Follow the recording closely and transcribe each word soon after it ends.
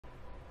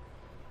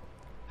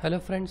Hello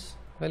friends,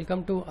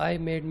 welcome to I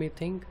Made Me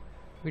Think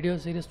video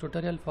series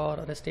tutorial for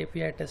REST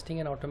API testing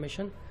and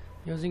automation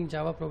using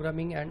Java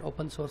programming and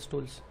open source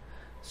tools.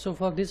 So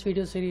for this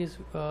video series,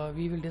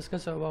 we will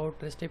discuss about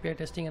REST API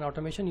testing and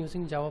automation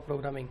using Java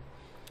programming.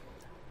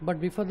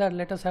 But before that,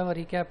 let us have a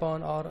recap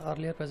on our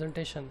earlier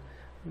presentation.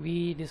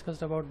 We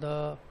discussed about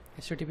the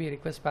HTTP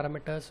request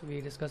parameters, we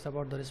discussed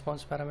about the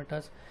response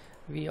parameters.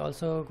 We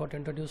also got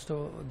introduced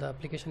to the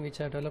application which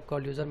I developed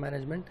called user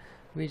management,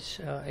 which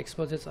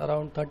exposes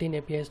around 13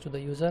 APIs to the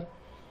user.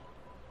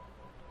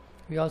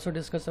 We also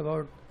discussed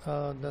about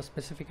the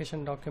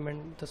specification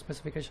document. The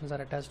specifications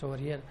are attached over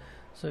here.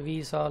 So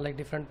we saw like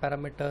different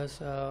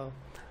parameters,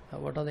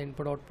 what are the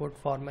input output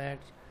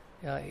formats,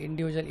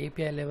 individual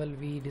API level.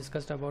 We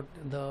discussed about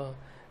the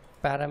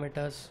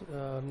parameters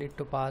need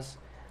to pass,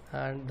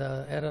 and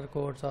the error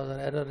codes or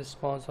the error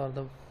response or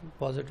the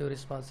positive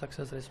response,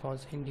 success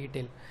response in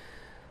detail.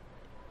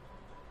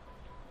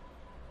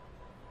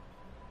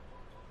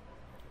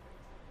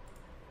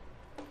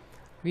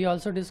 We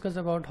also discussed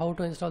about how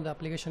to install the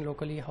application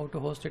locally, how to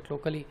host it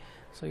locally.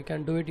 So you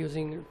can do it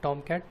using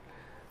Tomcat.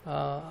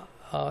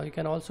 You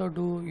can also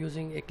do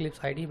using Eclipse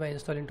IDE by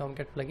installing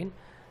Tomcat plugin.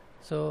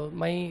 So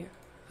my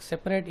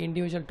separate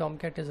individual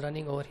Tomcat is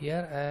running over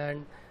here,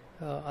 and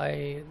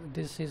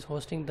this is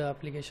hosting the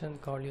application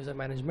called user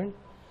management.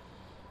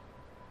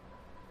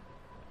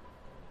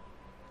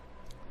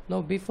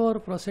 Now before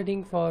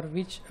proceeding for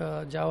which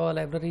Java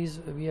libraries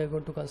we are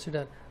going to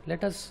consider,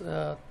 let us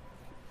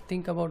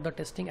think about the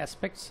testing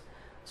aspects.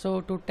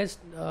 So to test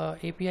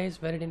APIs,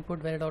 valid input,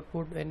 valid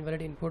output,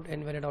 invalid input,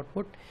 invalid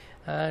output,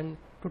 and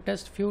to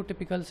test few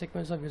typical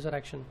sequence of user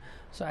action.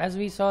 So as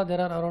we saw, there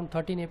are around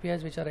 13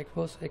 APIs which are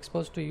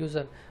exposed to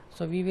user.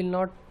 So we are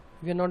not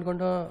going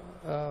to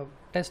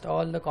test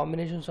all the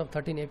combinations of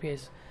 13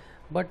 APIs,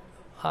 but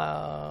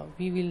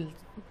we will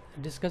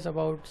discuss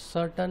about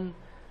certain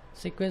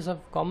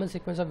common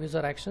sequence of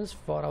user actions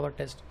for our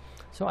test.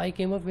 So I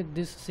came up with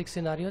these 6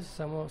 scenarios.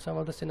 Some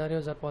of the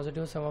scenarios are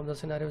positive, some of the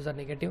scenarios are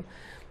negative.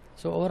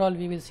 So overall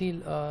we will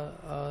see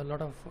a lot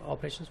of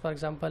operations. For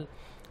example,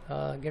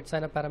 get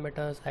sign up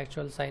parameters,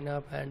 actual sign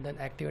up, and then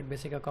activate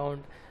basic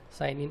account,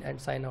 sign in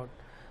and sign out.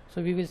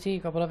 So we will see a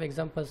couple of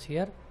examples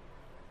here.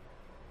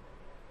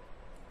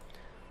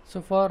 So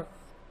for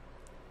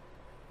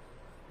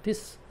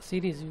this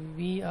series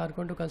we are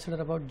going to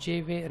consider about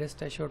JayWay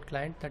REST assured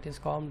client, that is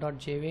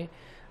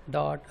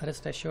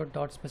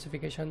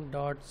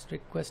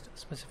com.jayway.restassured.specification.request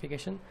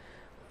specification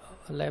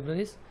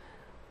libraries.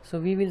 So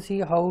we will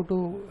see how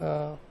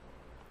to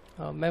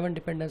Maven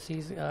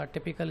dependencies,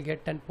 typical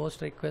get and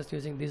post request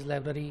using this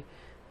library,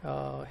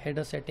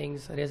 header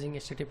settings, raising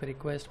HTTP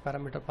request,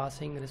 parameter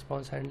passing,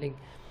 response handling.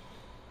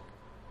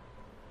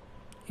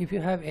 If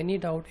you have any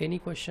doubt, any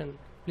question,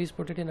 please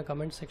put it in the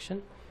comment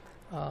section.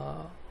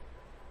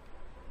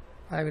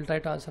 I will try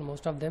to answer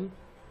most of them.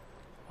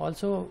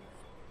 Also,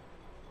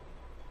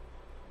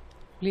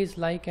 please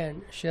like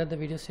and share the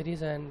video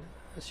series and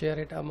share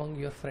it among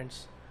your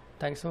friends.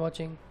 Thanks for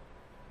watching.